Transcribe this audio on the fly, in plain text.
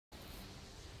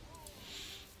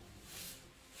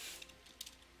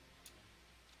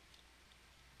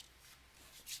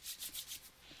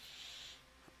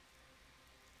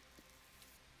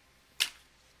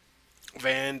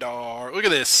Vandar. Look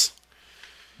at this.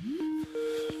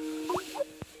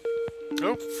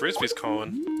 Oh, Frisbee's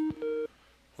calling.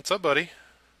 What's up, buddy?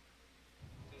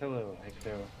 Hello,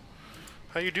 Hector.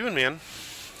 How you doing, man?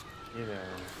 You know,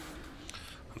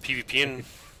 I'm PvPing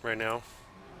right now.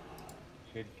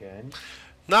 good gun.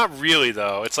 Not really,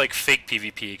 though. It's like fake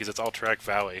PvP because it's Alterac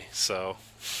Valley. So,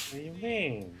 What do you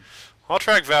mean?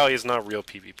 Alterac Valley is not real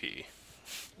PvP.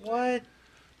 What?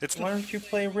 It's Why don't you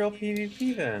play real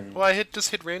PvP then? well, I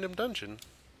just hit random dungeon.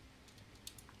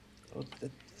 Oh,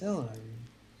 Dylan,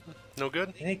 No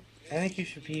good. I think you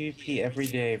should PvP every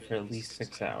day for at least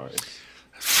 6 hours.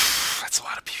 That's a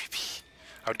lot of PvP.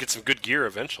 I would get some good gear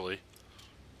eventually.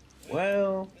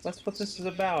 Well, that's what this is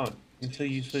about. Until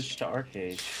you switch to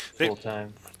arcade full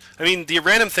time. I mean, the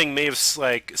random thing may have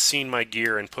like seen my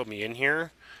gear and put me in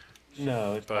here,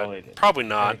 No, it but probably didn't. probably I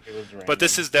not. think it was random. But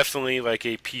this is definitely like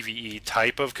a PvE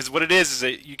type of, because what it is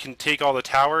that you can take all the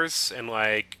towers and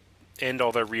like end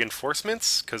all their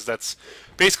reinforcements, because that's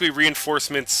basically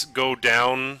reinforcements go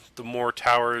down the more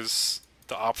towers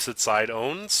the opposite side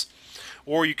owns,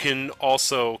 or you can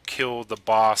also kill the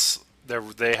boss.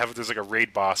 There's like a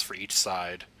raid boss for each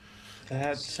side.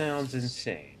 That sounds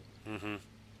insane. Mm-hmm.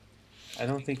 I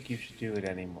don't think you should do it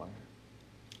anymore.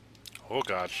 Oh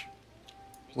gosh.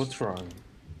 What's wrong?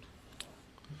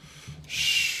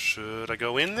 Should I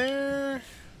go in there?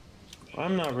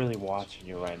 I'm not really watching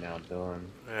you right now, Dylan.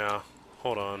 Yeah,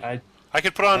 hold on. I I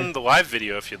could put on the live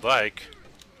video if you'd like.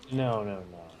 No.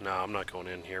 No, I'm not going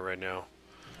in here right now.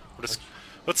 Let's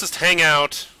just hang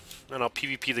out, and I'll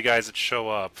PvP the guys that show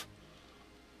up.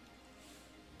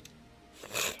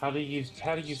 How do you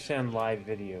send live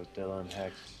video, Dylan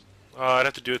Hex? I'd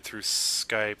have to do it through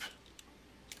Skype.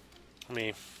 Let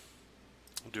me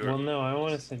do it. Well, no, I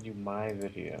want to send you my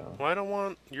video, Well, I don't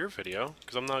want your video,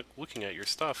 because I'm not looking at your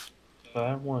stuff. but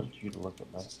I want you to look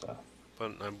at my stuff.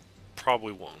 But I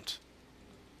probably won't.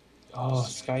 Oh,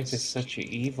 Skype is such an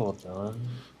evil, Dylan.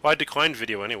 Well, I declined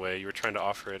video anyway. You were trying to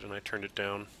offer it, and I turned it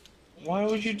down. Why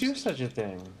would you do such a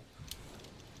thing?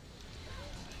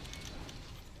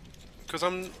 Because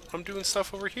I'm doing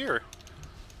stuff over here.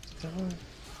 Dylan.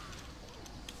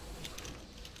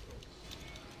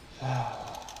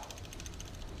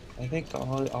 I think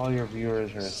all your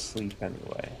viewers are asleep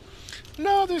anyway.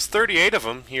 No, there's 38 of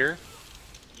them here.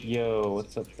 Yo,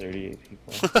 what's up, 38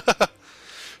 people?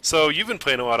 So you've been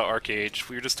playing a lot of Arcade.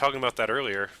 We were just talking about that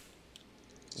earlier.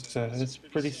 It's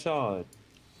pretty solid.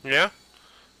 Yeah?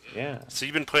 Yeah. So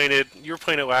you've been playing it. You were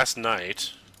playing it last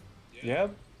night.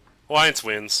 Yep. Alliance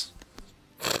wins.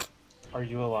 Are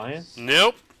you Alliance?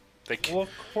 Nope. Well, of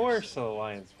course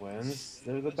Alliance wins.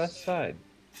 They're the best side.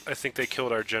 I think they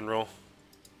killed our general.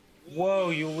 Whoa,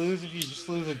 you lose if you just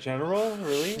lose a general?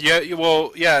 Really? Yeah.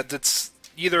 Well, yeah. That's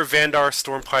either Vandar,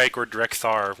 Stormpike, or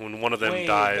Drekthar. When one of them Wait,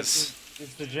 dies.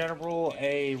 Is the general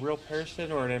a real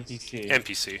person or an NPC?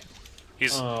 NPC.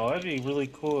 He's Oh, that'd be really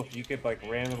cool if you could like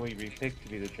randomly be picked to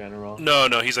be the general. no.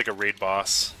 He's like a raid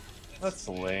boss. That's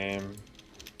lame.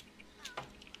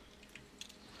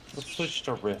 Let's switch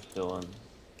to Rift, Dylan.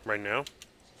 Right now,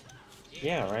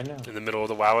 Yeah, right now. in the middle of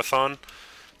the Wowathon.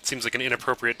 It seems like an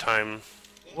inappropriate time.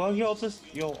 Well,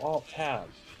 you'll alt tab.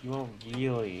 You won't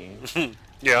really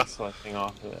Yeah. be selecting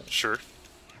off of it. Sure.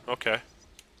 Okay.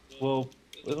 Well,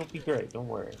 it'll be great. Don't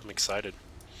worry. I'm excited.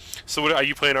 So, what are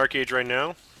you playing Arcade right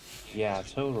now? Yeah,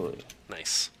 totally.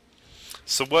 Nice.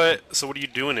 So what are you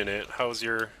doing in it? How's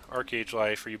your Arcade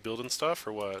life? Are you building stuff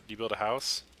or what? Do you build a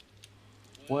house?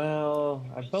 Well,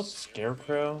 I built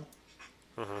Scarecrow,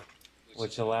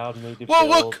 which allowed me to Whoa, build.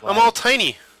 look! I'm like- all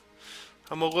tiny.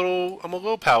 I'm a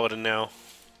little paladin now.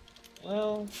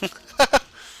 Well,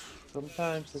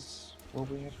 sometimes it's what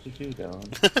we have to do,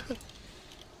 Dylan.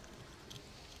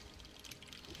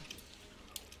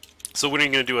 So when are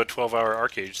you gonna do a 12-hour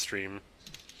Arcade stream?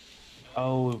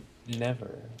 Oh,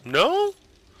 never. No?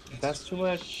 That's too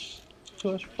much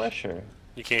pressure.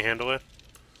 You can't handle it?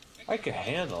 I could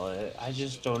handle it. I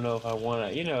just don't know if I want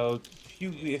to. You know,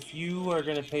 if you are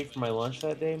gonna pay for my lunch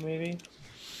that day, maybe.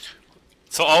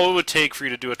 So all it would take for you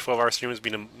to do a 12-hour stream is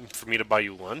for me to buy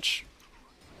you lunch?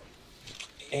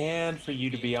 And for you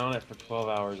to be on it for 12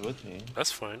 hours with me.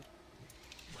 That's fine.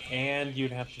 And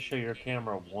you'd have to show your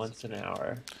camera once an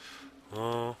hour.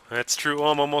 Oh, that's true. Oh,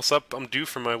 I'm almost up. I'm due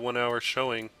for my 1-hour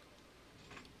showing.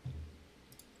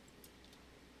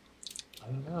 I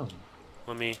don't know.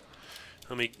 Let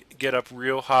me get up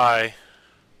real high.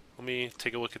 Let me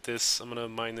take a look at this. I'm gonna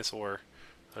mine this ore,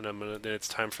 and then it's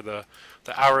time for the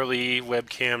hourly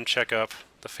webcam checkup,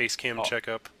 the face cam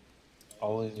checkup.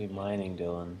 Always be mining,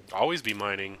 Dylan. Always be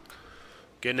mining,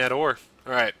 getting that ore.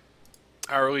 All right,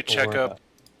 hourly checkup.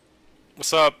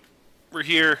 What's up? We're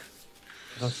here.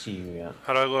 I don't see you yet.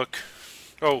 How do I look?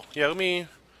 Oh, yeah, let me...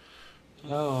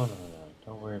 No, no, no.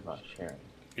 Don't worry about sharing.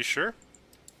 You sure?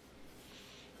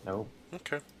 Nope.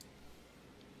 Okay.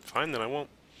 Fine, then I won't.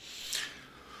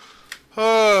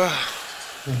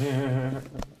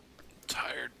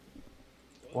 Tired.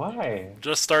 Why?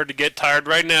 Just started to get tired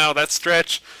right now. That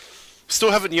stretch.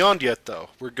 Still haven't yawned yet, though.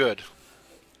 We're good.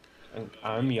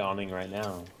 I'm yawning right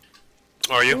now.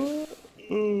 Are you?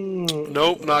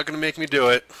 Nope, not gonna make me do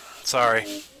it. Sorry.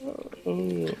 So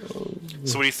what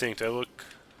do you think? Do I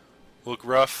look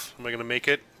rough? Am I gonna make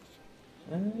it?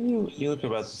 You look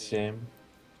about the same.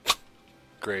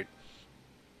 Great.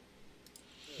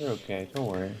 You're okay. Don't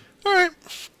worry. All right.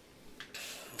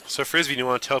 So Frisbee, do you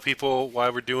want to tell people why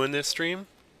we're doing this stream?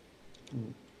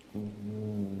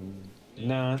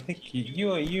 No, I think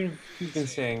you've been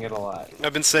saying it a lot.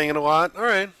 I've been saying it a lot. All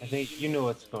right. I think you know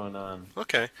what's going on.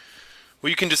 Okay. Well,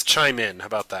 you can just chime in. How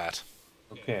about that?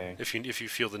 Okay. If you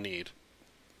feel the need.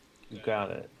 You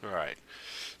got it. All right.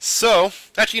 So,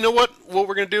 actually, you know what? What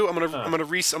we're gonna do? I'm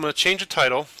gonna change the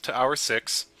title to Hour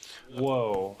 6.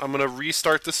 Whoa. I'm gonna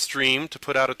restart the stream to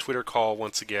put out a Twitter call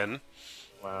once again,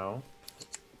 Wow.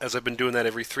 as I've been doing that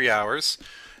every 3 hours,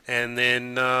 and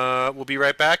then we'll be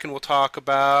right back and we'll talk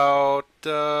about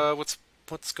what's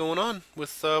going on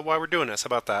with why we're doing this. How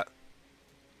about that?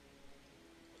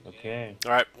 Okay.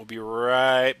 All right, we'll be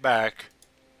right back.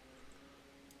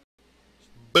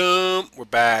 Boom, we're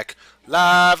back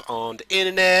live on the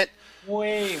internet.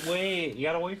 Wait. You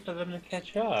gotta wait for them to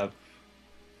catch up.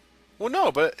 Well,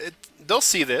 no, but they'll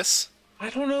see this.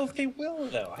 I don't know if they will,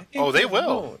 though. I think Oh, they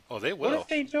will. won't. Oh, they What will. if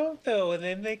they don't, though, and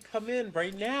then they come in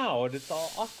right now, and it's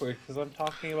all awkward because I'm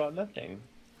talking about nothing?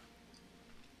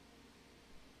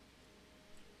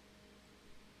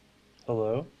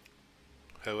 Hello?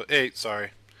 Hey, sorry.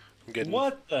 I'm getting...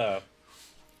 What the?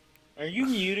 Are you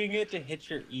muting it to hit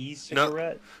your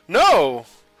e-cigarette? No!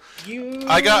 You...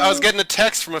 I was getting a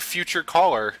text from a future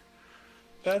caller.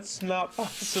 That's not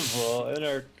possible in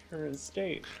our current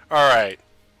state. Alright.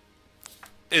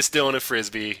 It's Dylan and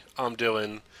Frisbee. I'm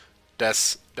Dylan.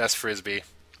 That's Frisbee.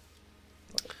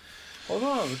 Hold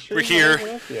on. We're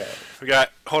here. We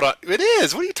got... Hold on. It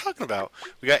is! What are you talking about?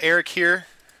 We got Eric here.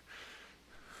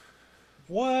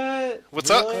 What? What's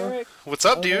Real up? Eric? What's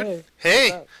up, dude? Hey. Hey!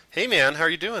 What's up? Hey, man. How are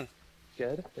you doing?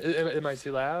 Good. Am I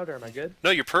too loud or am I good?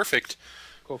 No, you're perfect.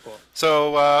 Cool.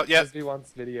 So, yeah. Frisbee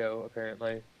wants video,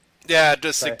 apparently. Yeah,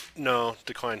 just... But- no,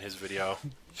 decline his video.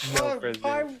 No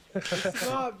Frisbee. It's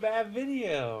not bad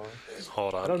video.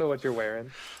 Hold on. I don't know what you're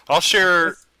wearing. I'll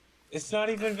share... It's not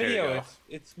even There you video. go.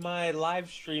 It's my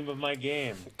live stream of my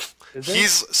game. Is it?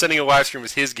 He's sending a live stream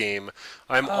of his game.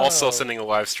 I'm also Oh. sending a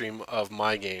live stream of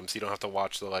my game, so you don't have to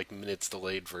watch the minutes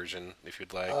delayed version if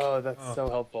you'd like. Oh, that's so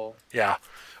helpful. Yeah.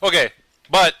 Okay.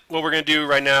 But what we're gonna do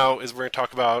right now is we're gonna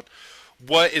talk about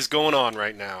what is going on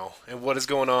right now, and what is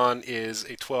going on is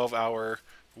a 12-hour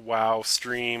WoW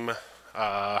stream.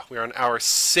 We're on hour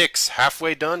 6,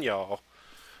 halfway done, y'all,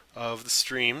 of the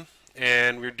stream,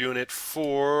 and we're doing it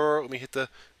for. Let me hit the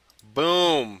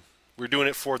boom. We're doing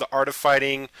it for the Art of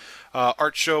Fighting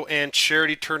art show and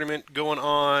charity tournament going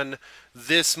on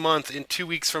this month in 2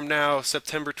 weeks from now,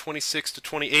 September 26th to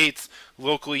 28th,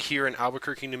 locally here in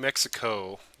Albuquerque, New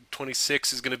Mexico.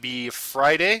 26th is going to be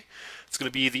Friday. It's going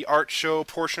to be the art show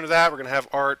portion of that. We're going to have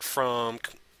art from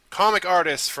comic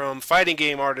artists, from fighting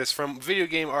game artists, from video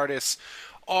game artists,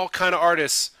 all kind of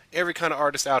artists, every kind of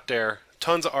artist out there.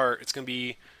 Tons of art. It's going to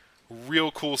be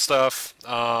real cool stuff.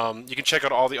 You can check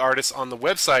out all the artists on the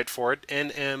website for it,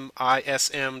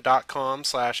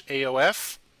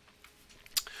 nmism.com/AOF.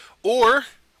 Or,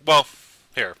 well,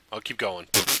 here, I'll keep going.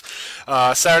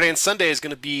 Saturday and Sunday is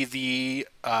going to be the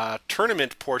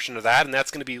tournament portion of that, and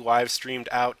that's going to be live streamed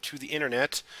out to the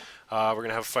internet. We're going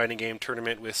to have a fighting game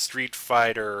tournament with Street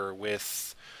Fighter,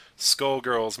 with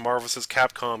Skullgirls, Marvel vs.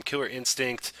 Capcom, Killer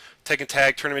Instinct, Tekken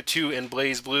Tag Tournament 2, and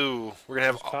Blaze Blue. We're going to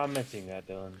have... Commenting that,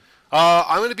 Dylan.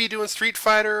 I'm going to be doing Street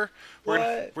Fighter. We're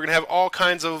What? going to have all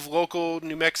kinds of local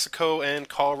New Mexico and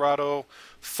Colorado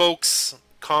folks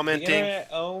commenting. The internet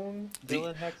own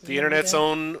Dylan Hex. The internet's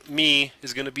own me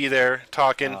is going to be there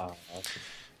talking. Oh, that's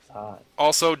hot.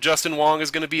 Also, Justin Wong is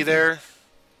going to be there.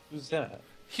 Who's that?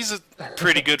 He's a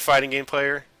pretty good fighting game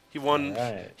player. He won.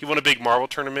 Alright. He won a big Marvel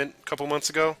tournament a couple months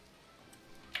ago.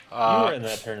 You were in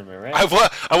that tournament, right?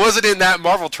 I wasn't in that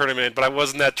Marvel tournament, but I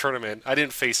was in that tournament. I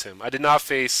didn't face him. I did not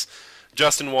face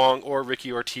Justin Wong or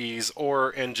Ricky Ortiz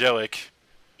or Angelic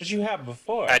But you have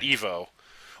before. at EVO.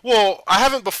 Well, I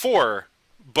haven't before,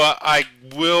 but I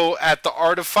will at the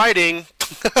Art of Fighting.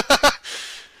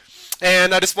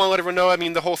 And I just want to let everyone know, I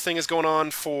mean, the whole thing is going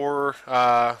on for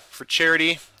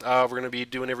charity. We're going to be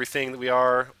doing everything that we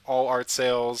are, all art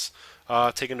sales,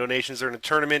 taking donations during the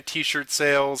tournament, t-shirt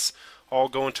sales, all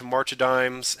going to March of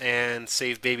Dimes and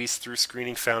Save Babies Through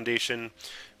Screening Foundation,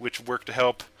 which work to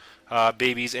help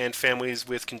babies and families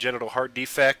with congenital heart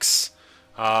defects.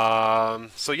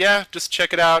 So yeah, just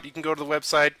check it out. You can go to the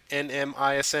website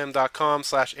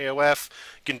nmism.com/AOF.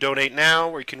 You can donate now,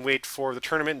 or you can wait for the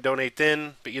tournament and donate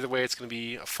then. But either way, it's going to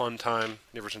be a fun time.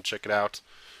 Everyone should check it out.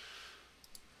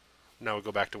 Now we'll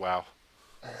go back to WoW.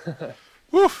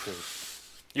 Woo!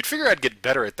 You'd figure I'd get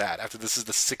better at that after this is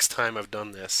the 6th time I've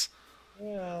done this.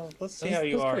 Well, let's see how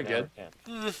you are pretty now.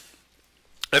 good.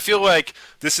 I feel like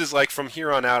this is like from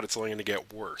here on out, it's only going to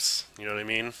get worse. You know what I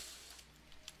mean? I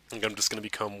think I'm just going to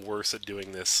become worse at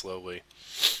doing this slowly.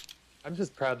 I'm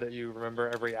just proud that you remember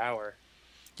every hour.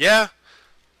 Yeah.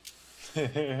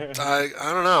 I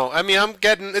don't know. I mean, I'm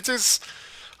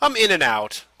in and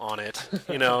out on it.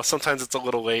 You know, sometimes it's a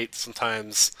little late.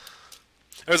 Sometimes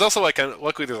there's also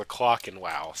luckily there's a clock in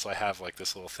WoW, so I have like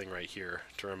this little thing right here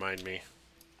to remind me.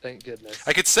 Thank goodness.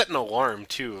 I could set an alarm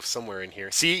too somewhere in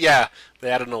here. See, yeah, they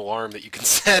added an alarm that you can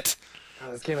set.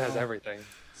 Oh, this game has everything.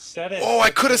 Set it. Oh, I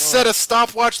could have set a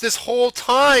stopwatch this whole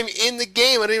time in the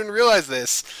game. I didn't even realize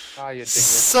this. Ah, you dingus.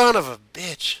 Son of a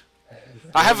bitch.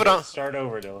 I have it on. Start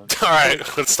over, Dylan. All right,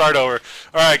 let's start over.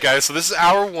 All right, guys. So this is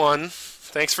hour 1.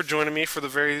 Thanks for joining me for the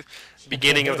very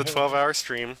beginning of the 12-hour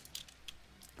stream.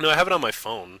 No, I have it on my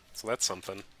phone, so that's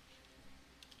something.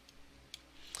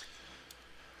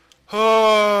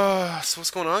 Oh, so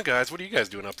what's going on, guys? What are you guys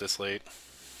doing up this late?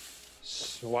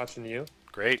 Watching you.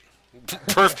 Great.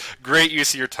 Great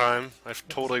use of your time. I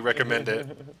totally recommend it.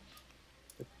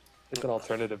 It's an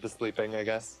alternative to sleeping, I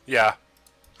guess. Yeah.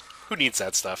 Who needs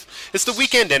that stuff? It's the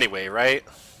weekend anyway, right?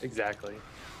 Exactly.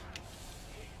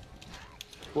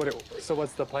 So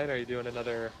what's the plan? Are you doing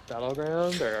another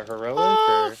battleground or a heroic?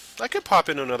 Or... I could pop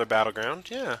into another battleground,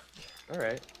 yeah. All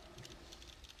right.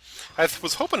 I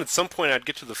was hoping at some point I'd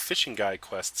get to the fishing guy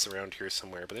quests around here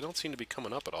somewhere, but they don't seem to be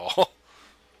coming up at all.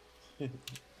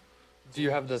 Do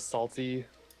you have the salty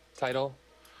title?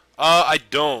 I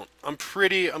don't. I'm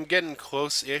getting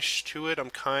close-ish to it. I'm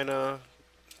kind of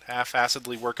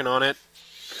half-assedly working on it.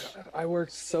 I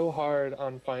worked so hard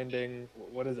on finding,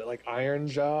 what is it, like Iron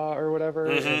Jaw or whatever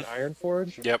in Iron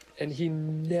Forge? Yep. And he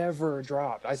never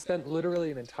dropped. I spent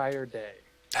literally an entire day.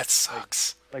 That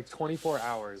sucks. Like 24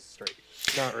 hours straight.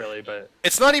 Not really, but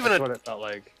It's not even that's what it felt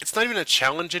like. It's not even a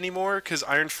challenge anymore because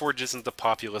Ironforge isn't the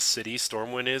populous city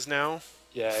Stormwind is now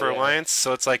for Alliance,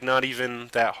 so it's like not even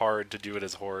that hard to do it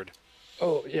as Horde.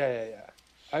 Oh, yeah.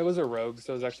 I was a rogue,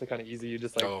 so it was actually kind of easy. You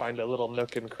just like find a little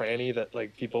nook and cranny that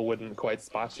like people wouldn't quite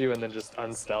spot you, and then just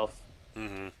unstealth.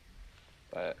 Mm-hmm.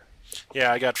 But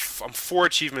yeah, I'm 4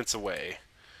 achievements away.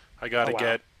 I gotta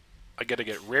get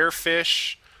rare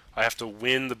fish. I have to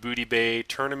win the Booty Bay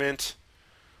tournament.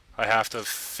 I have to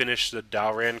finish the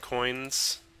Dalran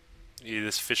coins. You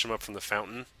just fish them up from the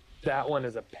fountain. That one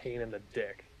is a pain in the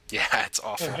dick. Yeah, it's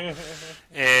awful.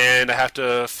 And I have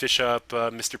to fish up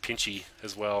Mr. Pinchy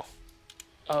as well.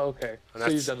 Oh, okay. So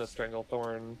you've done the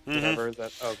Stranglethorn, whatever, is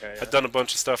that? Okay. Yeah. I've done a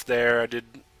bunch of stuff there. I did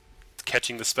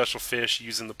catching the special fish,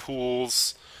 using the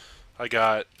pools. I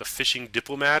got the Fishing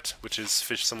Diplomat, which is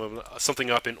fish something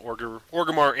up in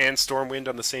Orgrimmar and Stormwind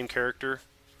on the same character.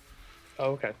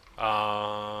 Oh, okay.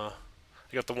 I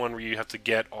got the one where you have to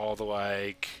get all the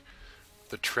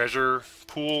the treasure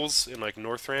pools in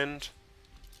Northrend.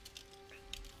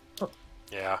 Huh.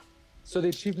 Yeah. So the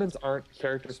achievements aren't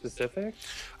character specific?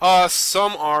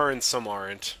 Some are and some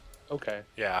aren't. Okay.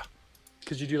 Yeah.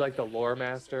 Could you do the Lore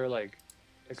Master,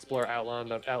 explore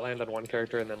Outland on one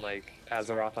character and then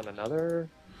Azeroth on another?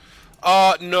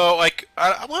 No, I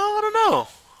don't know.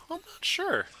 I'm not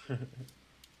sure.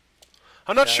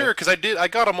 I'm not sure because I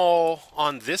got them all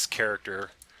on this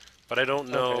character, but I don't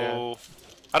know. Okay, yeah.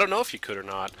 I don't know if you could or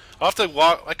not. I'll have to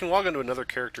I can log into another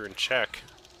character and check.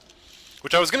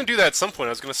 Which I was going to do that at some point.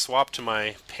 I was going to swap to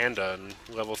my Panda and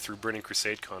level through Burning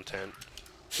Crusade content.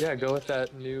 Yeah, go with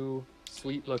that new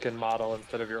sweet-looking model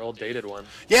instead of your old dated one.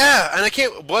 Yeah, and I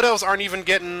can't... Blood Elves aren't even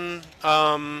getting...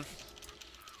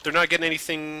 they're not getting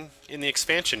anything in the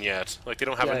expansion yet. They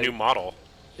don't have a new model.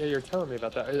 Yeah, you're telling me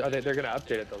about that. They're going to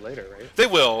update it though later, right? They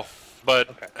will,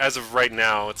 but as of right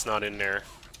now, it's not in there.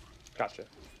 Gotcha.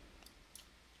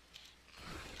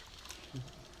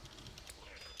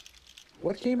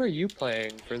 What game are you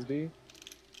playing, Frisbee?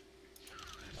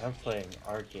 I'm playing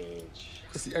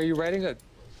Arcage. Are you riding a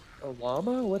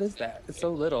llama? What is that? It's so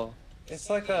little.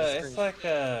 It's like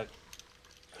a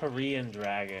Korean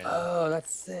dragon. Oh,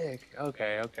 that's sick.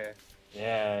 Okay.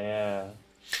 Yeah.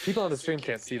 People on the stream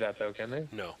can't see that though, can they?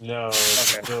 No. No,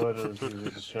 it's Okay. ability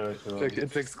to show it to them.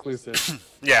 It's exclusive.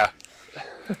 Yeah.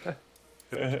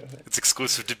 It's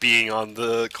exclusive to being on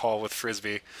the call with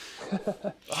Frisbee.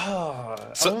 Oh,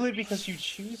 So- only because you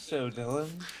choose so,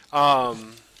 Dylan.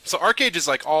 So Arcade is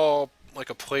like all like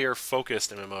a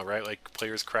player-focused MMO, right? Like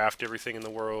players craft everything in the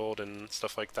world and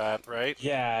stuff like that, right?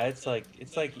 Yeah, it's like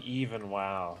Eve and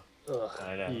WoW. Ugh,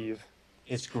 I know. Eve.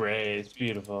 It's great. It's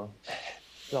beautiful.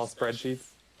 It's all spreadsheets.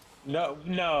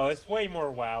 No, it's way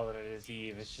more WoW than it is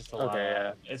Eve. It's just a lot.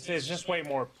 Okay, yeah. It's just way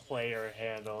more player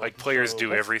handled. Like players So-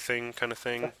 do everything kind of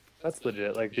thing. That's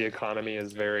legit. Like the economy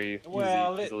is very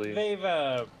Well, easily.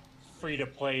 they've free to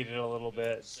played it a little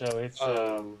bit, so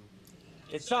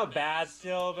it's not bad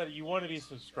still, but you want to be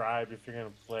subscribed if you're gonna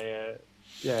play it.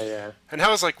 Yeah. And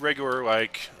how is like regular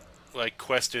like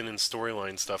questing and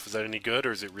storyline stuff? Is that any good,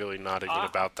 or is it really not even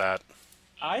about that?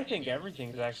 I think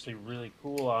everything's actually really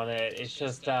cool on it. It's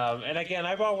just, and again,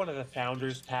 I bought one of the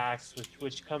Founders Packs,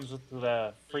 which comes with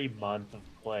the free month of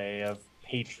play of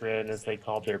Patron, as they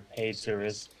call their paid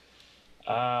service.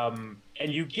 And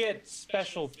you get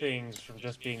special things from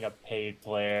just being a paid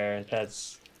player.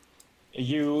 That's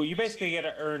you basically get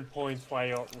to earn points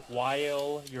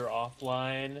while you're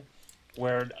offline,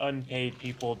 where unpaid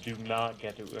people do not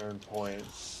get to earn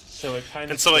points. So it kind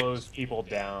of slows people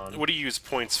down. What do you use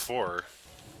points for?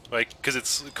 Like, because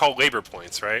it's called labor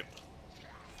points, right?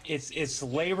 It's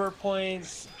labor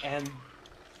points, and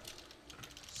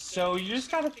so you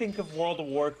just gotta think of World of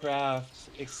Warcraft,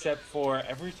 except for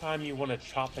every time you want to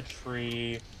chop a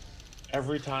tree,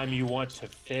 every time you want to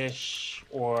fish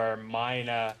or mine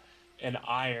an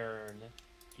iron,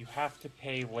 you have to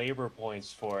pay labor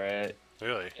points for it.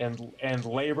 Really? And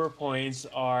labor points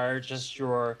are just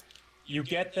you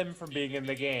get them from being in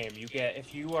the game. You get,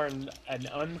 if you are an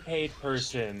unpaid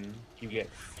person, you get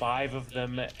 5 of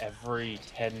them every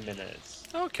 10 minutes.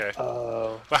 Okay.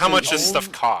 Oh. But how much does stuff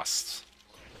cost?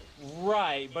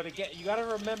 Right, but again, you gotta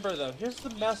remember though, here's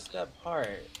the messed up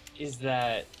part, is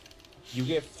that you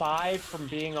get 5 from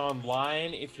being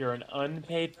online if you're an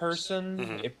unpaid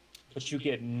person, but you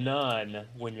get none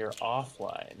when you're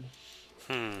offline.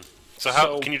 So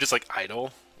how can you just like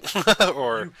idle?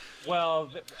 Or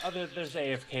There's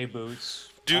AFK boots.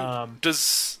 so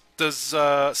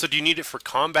do you need it for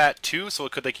combat too? So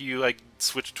it could like you like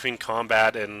switch between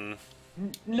combat and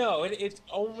No, it's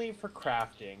only for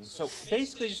crafting. So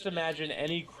basically just imagine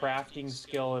any crafting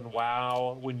skill in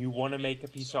WoW. When you want to make a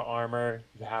piece of armor,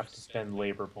 you have to spend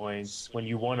labor points. When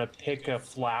you want to pick a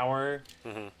flower,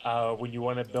 when you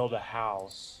want to build a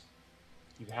house,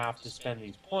 you have to spend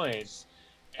these points.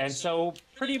 And so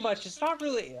pretty much it's not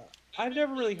really, I've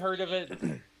never really heard of it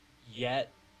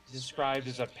yet described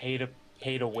as a pay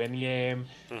to win game,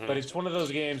 but it's one of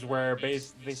those games where they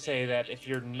say that if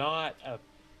you're not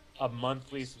a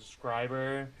monthly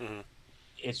subscriber,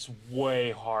 it's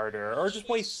way harder or just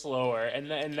way slower,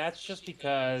 and that's just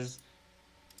because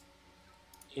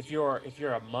if you're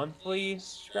a monthly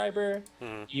subscriber,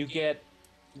 you get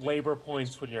labor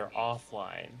points when you're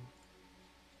offline.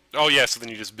 Oh yeah, so then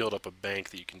you just build up a bank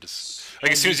that you can just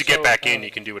like as soon as you get back in,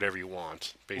 you can do whatever you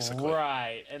want, basically.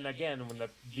 Right, and again, when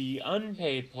the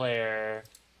unpaid player,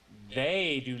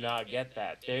 they do not get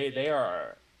that.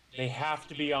 They have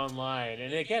to be online,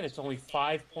 and again, it's only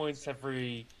 5 points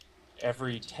every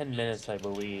 10 minutes, I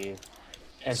believe.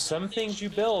 And some things you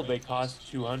build, they cost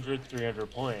 200,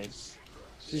 300 points.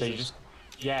 So you just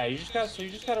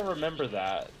gotta remember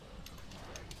that.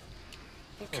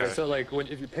 Okay. So like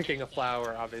if you're picking a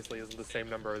flower, obviously isn't the same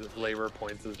number of labor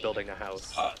points as building a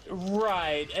house.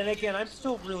 Right, and again, I'm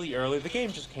still really early. The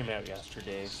game just came out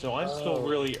yesterday, so I'm still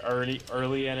really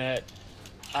early in it.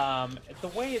 The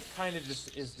way it kind of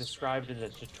is described in the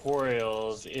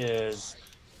tutorials is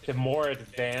the more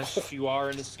advanced you are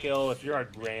in a skill, if you're a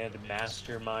grand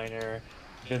master miner,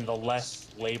 then the less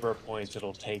labor points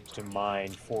it'll take to mine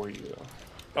for you.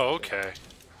 Oh, okay.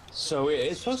 So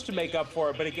it's supposed to make up for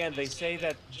it, but again, they say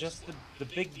that just the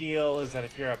big deal is that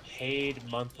if you're a paid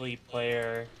monthly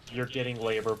player, you're getting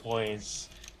labor points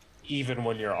even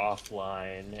when you're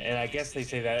offline. And I guess they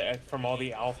say that from all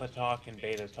the alpha talk and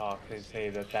beta talk, they say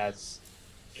that that's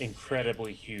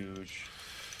incredibly huge.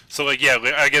 So like yeah,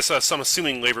 I guess I'm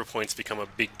assuming labor points become a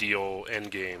big deal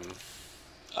end game.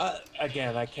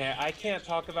 Again, I can't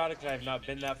talk about it because I've not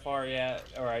been that far yet,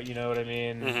 or you know what I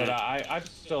mean. But I'm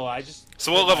still,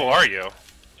 So what level are you?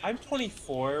 I'm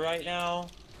 24 right now.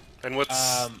 And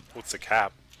what's the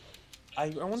cap? I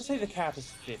want to say the cap is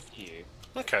 50.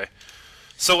 Okay.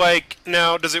 So like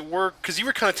now, does it work? Because you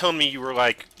were kind of telling me you were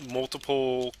like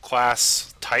multiple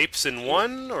class types in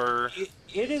one, or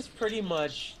It is pretty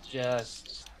much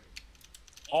just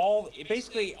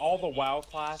basically all the WoW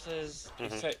classes,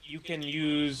 except you can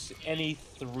use any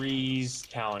 3's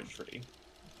talent tree.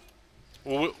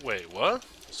 Wait, what?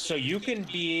 So you can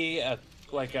be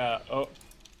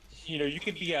you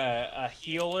could be a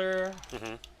healer,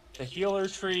 the healer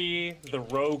tree, the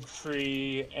rogue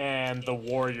tree, and the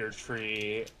warrior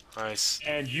tree. Nice.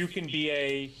 And you can be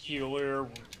a healer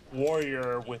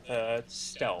warrior with a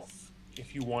stealth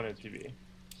if you wanted to be.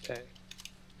 Okay.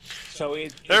 So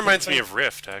that reminds me of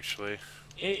Rift, actually.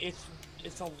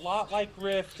 It's a lot like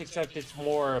Rift, except it's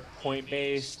more point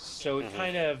based. So it's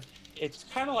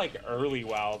kind of like early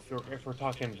WoW if we're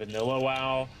talking vanilla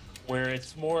WoW, where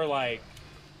it's more like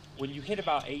when you hit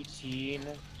about 18,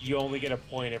 you only get a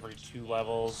point every 2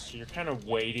 levels. So you're kind of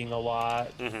waiting a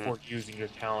lot before using your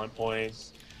talent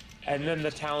points. And then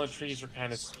the talent trees are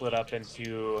kind of split up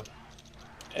into,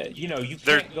 you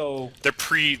can't go. They're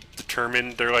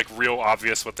predetermined. They're like real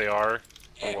obvious what they are.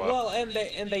 Well, and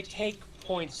they take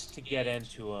points to get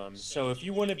into them. So if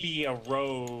you want to be a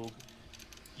rogue,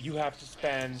 you have to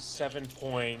spend 7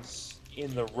 points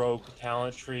in the rogue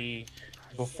talent tree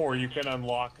before you can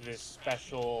unlock this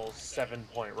special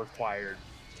 7-point required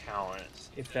talent,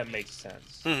 if that makes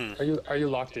sense. Are you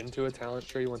locked into a talent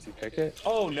tree once you pick it?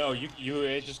 Oh no,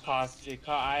 it just costs.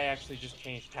 I actually just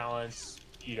changed talents.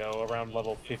 Around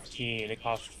level 15, it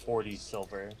costs 40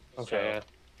 silver. Okay. So,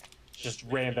 just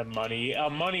random money.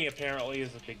 Money apparently is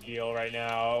a big deal right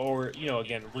now, or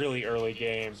again, really early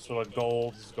games. So a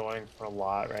gold is going for a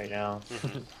lot right now.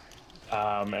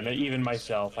 And even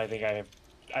myself, I think I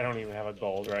don't even have a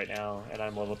gold right now, and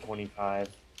I'm level 25.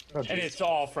 Oh, and it's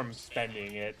all from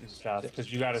spending it and stuff,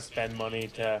 because you got to spend money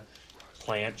to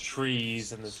plant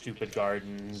trees in the stupid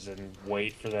gardens and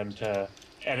wait for them to.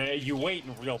 And you wait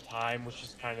in real time, which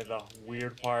is kind of the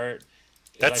weird part.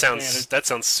 That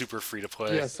sounds super free to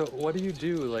play. Yeah. So what do you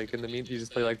do? Like in the meantime, you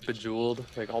just play like Bejeweled,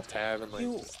 like Alt Tab, and like.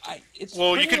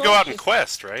 You could go out and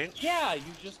quest, right? Yeah, you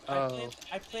just.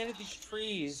 I planted these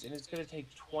trees, and it's gonna take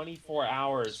 24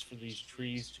 hours for these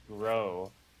trees to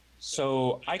grow.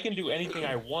 So I can do anything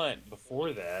I want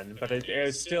before then, but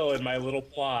it's still in my little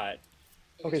plot.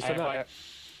 Okay, so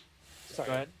sorry.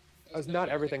 Go ahead. Not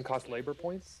everything costs labor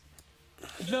points.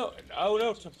 No,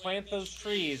 to plant those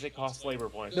trees, it costs labor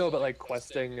points. No, but like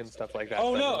questing and stuff like that.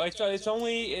 Oh no, it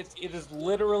is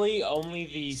literally only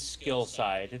the skill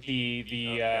side, crafting.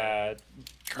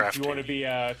 If you want to be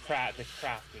the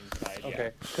crafting side. Okay,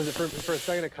 because for a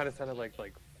second it kind of sounded like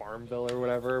Farmville or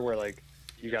whatever, where like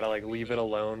you gotta like leave it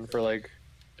alone for like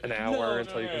an hour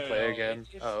until you can play again.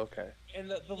 Oh, okay.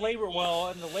 And the labor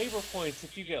points,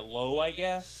 if you get low, I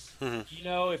guess.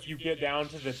 If you get down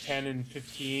to the 10 and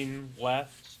 15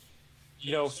 left,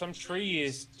 some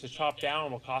trees to chop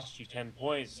down will cost you 10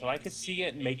 points. So I could see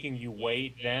it making you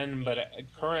wait then, but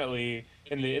currently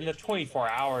in the 24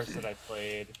 hours that I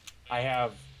played, I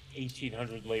have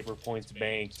 1,800 labor points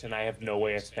banked, and I have no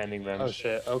way of spending them. Oh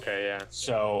shit. Okay, yeah.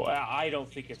 So I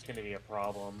don't think it's going to be a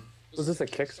problem. Was this a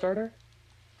Kickstarter?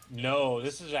 No,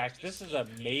 this is a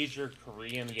major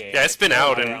Korean game. Yeah, it's been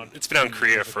out in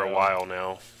Korea for a while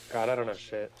now. God, I don't know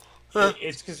shit. Huh.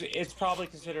 It's probably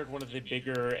considered one of the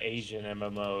bigger Asian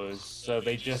MMOs. So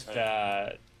they just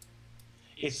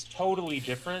it's totally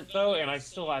different though, and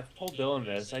I've told Dylan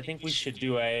this. I think we should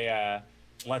do a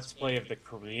let's play of the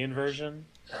Korean version.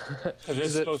 Because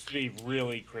it's supposed to be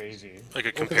really crazy. Like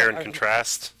a compare and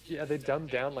contrast. Yeah, they dumbed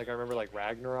down, like I remember like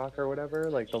Ragnarok or whatever,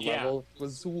 like the level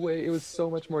was it was so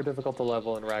much more difficult to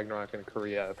level in Ragnarok in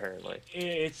Korea apparently.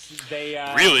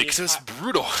 Really? Because it was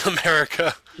brutal in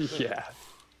America. Yeah.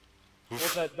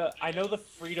 Well, I know the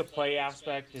free-to-play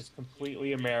aspect is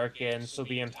completely American, so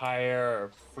the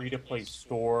entire free-to-play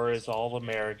store is all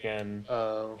American.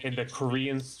 In the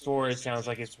Korean store, it sounds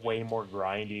like it's way more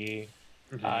grindy.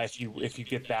 If you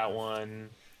get that one.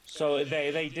 So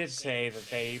they did say that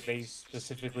they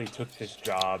specifically took this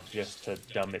job just to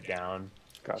dumb it down.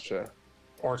 Gotcha.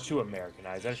 Or to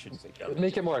Americanize. I shouldn't say dumb.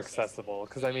 Make it more accessible,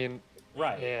 because I mean,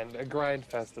 right. Man, a grind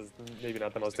fest is maybe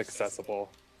not the most accessible.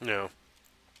 No.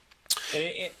 And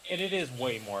it is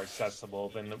way more accessible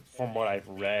than from what I've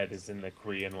read is in the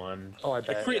Korean one. Oh, I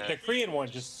bet. The Korean one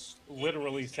just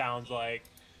literally sounds like.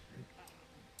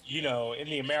 In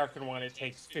the American one, it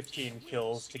takes 15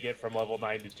 kills to get from level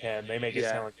 9 to 10. They make it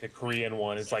sound like the Korean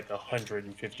one is like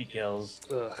 150 kills.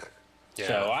 Ugh. Yeah,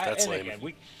 so that's lame.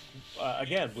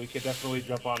 Again, we could definitely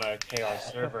jump on a KR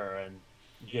server and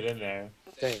get in there.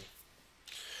 Dang.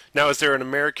 Now, is there an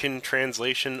American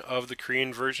translation of the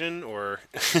Korean version, or?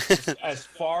 As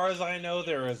far as I know,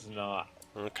 there is not.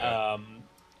 Okay.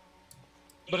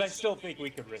 But I still think we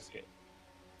could risk it.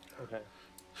 Okay.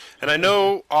 And I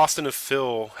know Austin and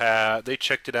Phil they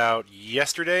checked it out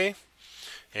yesterday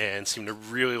and seemed to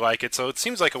really like it. So it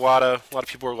seems like a lot of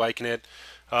people are liking it.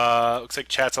 Looks like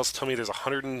chat's also telling me there's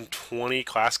 120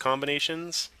 class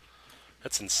combinations.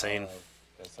 That's insane.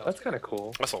 That's kind of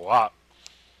cool. That's a lot.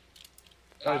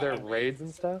 Are there raids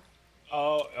and stuff?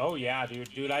 Oh yeah,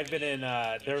 dude. I've been in.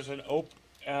 There's an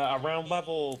around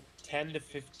level 10 to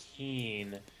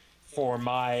 15 for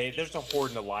my. There's a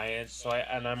Horde and Alliance, so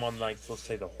I'm on like let's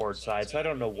say the Horde side, so I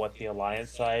don't know what the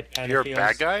Alliance side kind You're of feels. a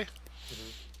bad guy?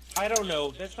 I don't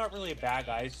know. That's not really a bad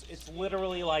guy. It's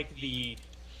literally like the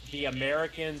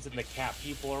Americans and the cat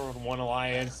people are on one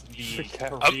alliance. The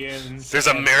Koreans. There's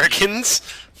Americans?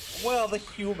 Well, the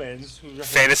humans who are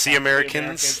Fantasy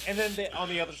Americans. And then on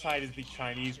the other side is the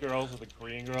Chinese girls or the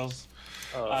Korean girls.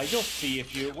 You'll see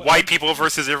if you... White people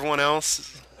versus everyone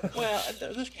else? Well,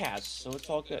 there's cats, so it's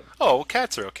all good. Oh, well,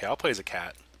 cats are okay. I'll play as a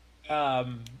cat.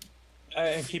 And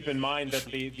keep in mind that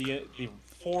the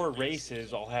 4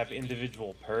 races all have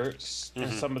individual perks,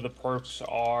 and some of the perks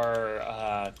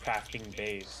are crafting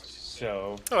based.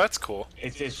 So that's cool.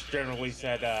 It's generally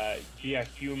said be a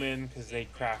human because they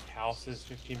craft houses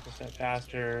 15%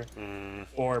 faster,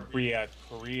 or be a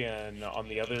Korean on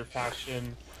the other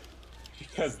faction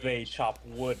because they chop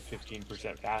wood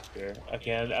 15% faster.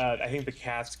 Again, I think the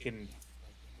cats can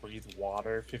breathe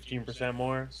water 15%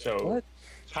 more. So. What?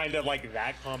 Kind of like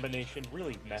that combination,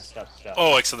 really messed up stuff.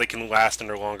 Oh, like so they can last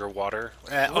under longer water?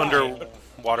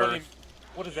 Underwater.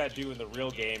 What does that do in the real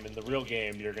game? In the real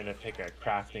game, you're going to pick a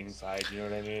crafting side, you know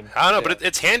what I mean? I don't know, but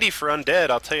it's handy for undead,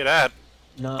 I'll tell you that.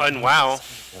 No, and WoW.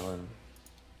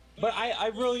 But I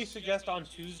really suggest on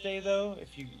Tuesday, though,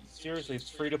 if you... Seriously, it's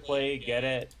free to play, get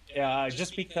it.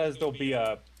 Just because there'll be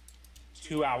a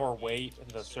 2-hour wait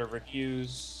in the server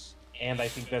queues, and I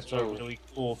think that's a really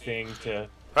cool thing to...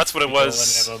 That's what it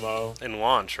was MMO. in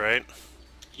launch, right?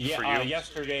 Yeah,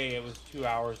 yesterday it was 2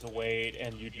 hours to wait,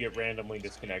 and you'd get randomly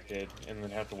disconnected, and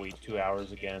then have to wait 2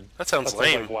 hours again. That sounds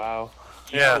lame. Like, wow.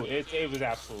 Yeah. No, it was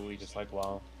absolutely just like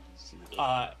WoW.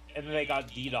 And then they got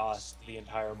DDoSed the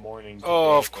entire morning.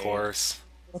 Oh, of course.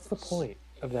 What's the point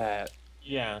of that?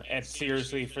 Yeah, and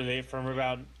seriously, from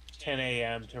about 10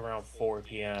 a.m. to around 4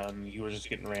 p.m., you were just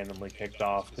getting randomly kicked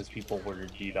off because people were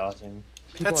DDoSing.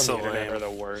 People That's on so the internet lame. are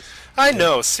the worst. I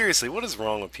know, seriously, what is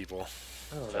wrong with people?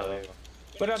 I don't know.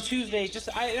 But on Tuesday, I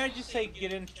just say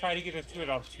try to get into it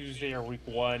on Tuesday or week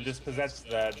 1, just because that's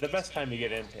the best time to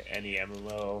get into any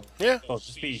MMO. Yeah. There'll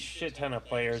just be a shit ton of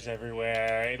players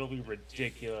everywhere. It'll be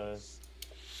ridiculous.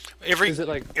 Every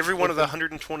like every one of the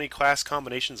 120 class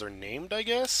combinations are named, I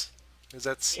guess.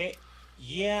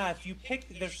 Yeah, if you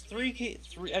pick, there's three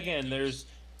again. There's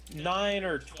 9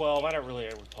 or 12. I don't really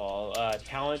recall.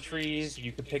 Talent trees.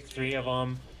 You could pick 3 of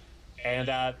them. And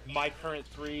my current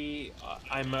 3,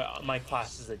 my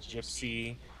class is a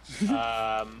gypsy.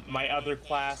 My other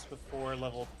class before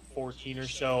level 14 or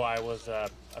so, I was a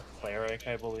cleric,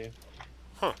 I believe.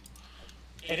 Huh.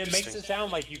 And it makes it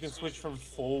sound like you can switch from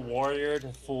full warrior to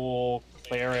full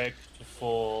cleric to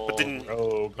full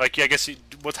rogue. Like, yeah, I guess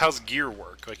how's gear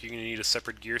work? Like, you're gonna need a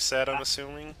separate gear set, I'm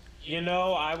assuming. You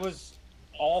know, I was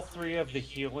all 3 of the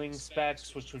healing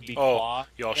specs, which would be cloth.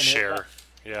 Y'all share.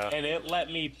 Yeah. And it let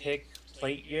me pick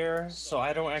plate gear, so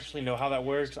I don't actually know how that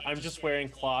works. I'm just wearing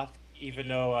cloth, even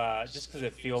though just because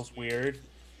it feels weird.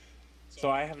 So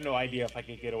I have no idea if I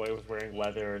could get away with wearing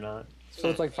leather or not. So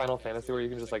it's like Final Fantasy where you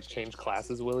can just like change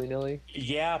classes willy-nilly?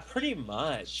 Yeah, pretty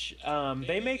much.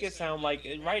 They make it sound like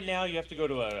right now you have to go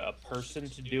to a person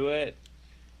to do it.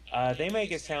 They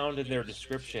make it sound in their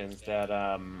descriptions that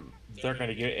they're going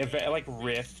to give like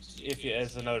Rift,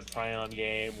 as another try-on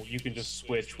game, you can just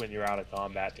switch when you're out of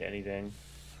combat to anything.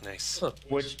 Nice. Huh.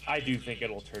 Which I do think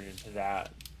it'll turn into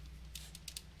that.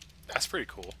 That's pretty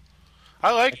cool.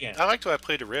 I liked when I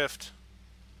played a Rift.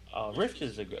 Rift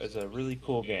is a really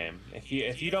cool game. If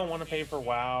you don't want to pay for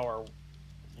WoW, or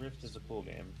Rift is a cool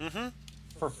game. Mm-hmm.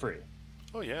 For free.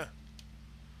 Oh yeah.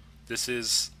 This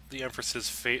is the Empress's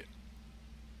fate.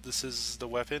 This is the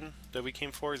weapon that we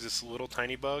came for. Is this little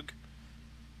tiny bug?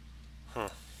 Huh.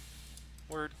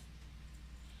 Word.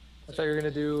 I thought you were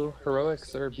gonna do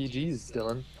heroics or BGs,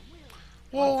 Dylan.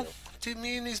 Well, dude,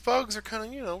 me and these bugs are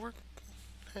kind of, we're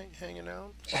hanging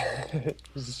out.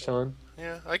 Just chilling.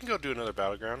 Yeah, I can go do another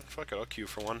battleground. Fuck it, I'll queue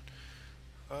for one.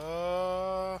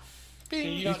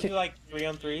 Can you not do like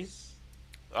 3-on-3s?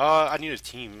 I need a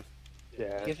team.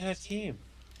 Yeah. Get in a team.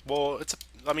 Well,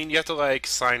 you have to like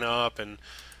sign up and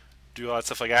do all that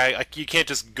stuff. Like, you can't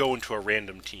just go into a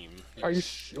random team. Are you?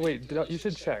 Wait, you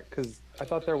should check because I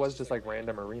thought there was just like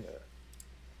random arena.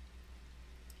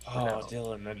 Oh, no.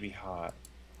 Dylan, that'd be hot.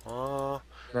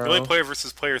 The only No. player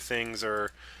versus player things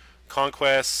are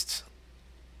Conquest,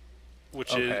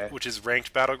 Okay. which is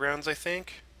ranked battlegrounds, I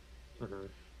think. Hmm.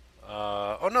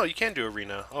 Oh no, you can do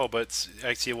arena. Oh, but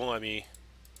actually it won't let me.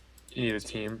 You need a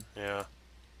team. Yeah.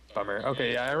 Bummer.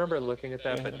 Okay, yeah, I remember looking at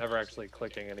that, Yeah. but never actually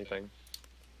clicking anything.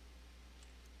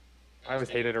 I always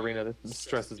hated arena. This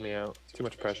stresses me out. Too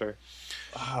much pressure.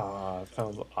 Ah,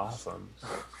 sounds awesome.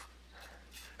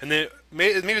 And then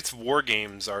maybe it's war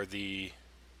games are the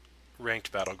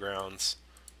ranked battlegrounds.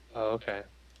 Oh, okay.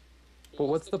 Well,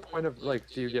 what's the point of like?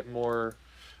 Do you get more?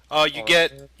 You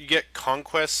Honor? get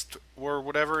conquest or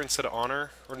whatever instead of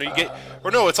honor, or no,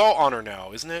 no, it's all honor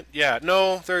now, isn't it? Yeah,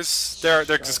 no, there's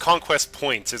conquest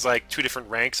points. It's like two different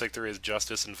ranks, like there is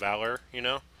justice and valor, you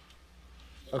know.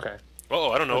 Okay.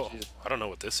 Oh, I don't Oh, know. jeez. I don't know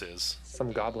what this is.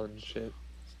 Some goblin shit.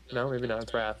 No, maybe not.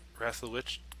 It's wrath. Wrath of the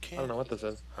Lich King. I don't know what this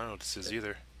is. I don't know what this is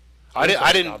either. Looks like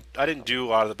a I didn't do a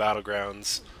lot of the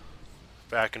battlegrounds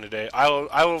back in the day. Isle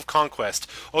of Conquest.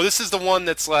 Oh, this is the one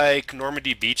that's like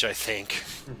Normandy Beach, I think.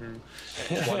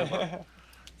 Mm-hmm.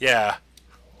 Yeah.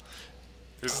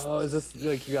 There's, Oh, is this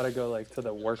like you gotta go like to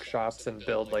the workshops and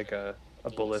build like a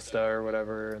ballista or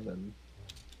whatever, and then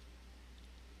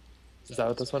is that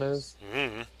what this one is?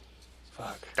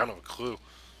 Fuck. I don't have a clue.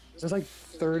 There's like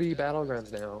 30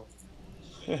 battlegrounds now.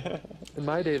 In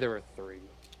my day, there were 3.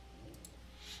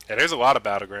 Yeah, there's a lot of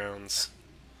battlegrounds.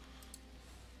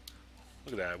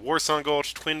 Look at that. Warsong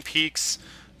Gulch, Twin Peaks,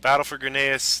 Battle for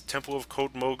Graneus, Temple of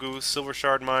Kot Mogu, Silver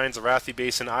Shard Mines, Arathi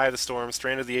Basin, Eye of the Storm,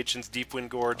 Strand of the Ancients, Deep Wind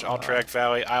Gorge, Alterac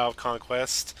Valley, Isle of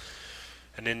Conquest,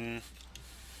 and then...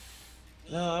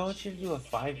 No, I want you to do a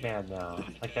 5-man now,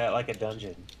 like a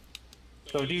dungeon.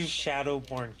 So do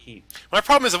Shadowborn Keep. My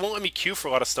problem is it won't let me queue for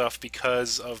a lot of stuff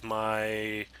because of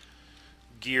my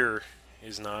gear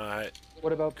is not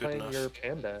What about good playing enough. your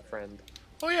panda friend?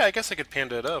 Oh yeah, I guess I could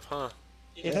panda it up, huh?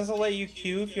 It doesn't let you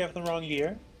queue if you have the wrong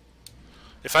gear.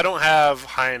 If I don't have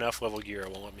high enough level gear, it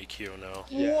won't let me queue, no.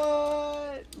 Yeah.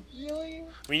 What? Really?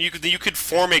 I mean, you could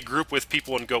form a group with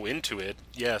people and go into it,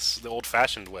 yes, the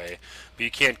old-fashioned way, but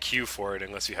you can't queue for it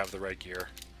unless you have the right gear.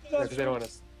 Yeah, 'cause they don't want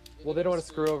to. Well, they don't want to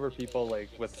screw over people like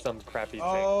with some crappy thing.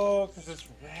 Oh, because it's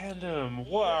random.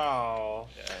 Wow.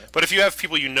 Yeah. But if you have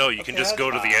people you know, you can Okay, just that's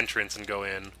go to the fine. entrance and go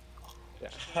in.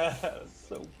 That's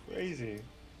so crazy.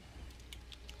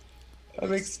 That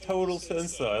makes total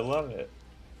sense, though. I love it.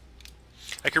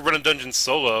 I could run a dungeon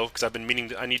solo, because I've been meaning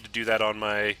to, I need to do that on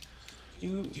my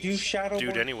Do Shadowborn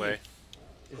dude anyway.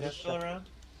 Keep. Is that still around?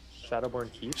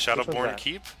 Shadowborn Keep. Which one's Shadowborn that?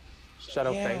 Keep?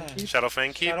 Shadowfang Keep.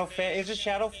 Shadowfang Keep? Is it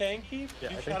Shadowfang Keep? Yeah,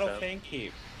 Do I think Shadowfang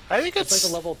Keep. I think It's it's...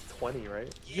 like a level 20,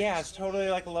 right? Yeah, it's totally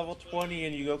like a level 20,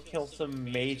 and you go kill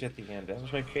some mage at the end. That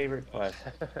was my favorite quest.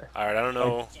 Alright, I don't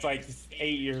know. Like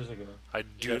 8 years ago. I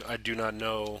do not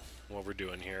know what we're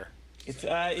doing here. It's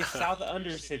South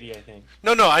Undercity, I think.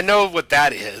 No, I know what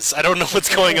that is. I don't know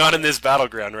what's going on in this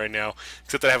battleground right now,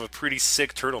 except that I have a pretty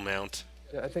sick turtle mount.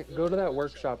 Yeah, I think go to that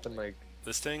workshop and like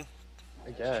This thing?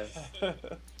 I guess.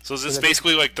 So is this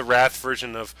basically like the Wrath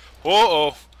version of,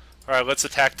 uh-oh, alright, let's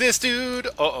attack this dude,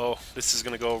 uh-oh, this is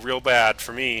gonna go real bad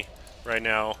for me right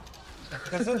now.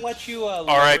 Does it let you lower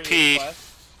R.I.P.. your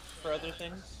quests for other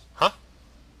things? Huh?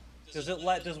 Does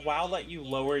WoW let you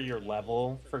lower your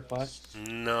level for quests?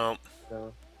 No,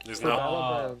 So, there's for no...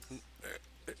 battlegrounds,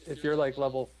 if you're like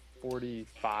level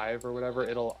 45 or whatever,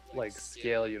 it'll like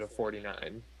scale you to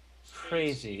 49.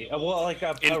 Crazy. Well, like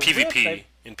In a PvP, Rift,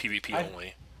 in PvP I've-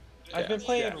 only. I've been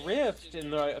playing Yeah. Rift,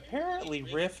 and apparently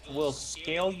Rift will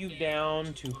scale you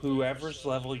down to whoever's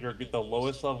level the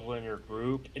lowest level in your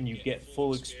group, and you get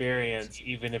full experience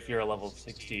even if you're a level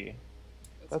 60.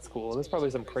 That's cool. There's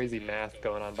probably some crazy math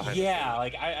going on behind. Yeah,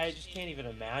 like I just can't even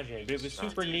imagine. But it was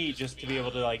super neat just to be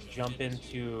able to like jump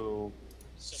into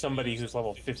somebody who's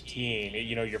level 15.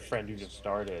 You know, your friend who just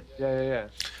started. The scenes. Yeah.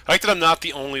 I like that I'm not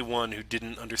the only one who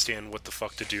didn't understand what the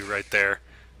fuck to do right there.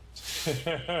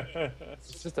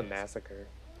 It's just a massacre.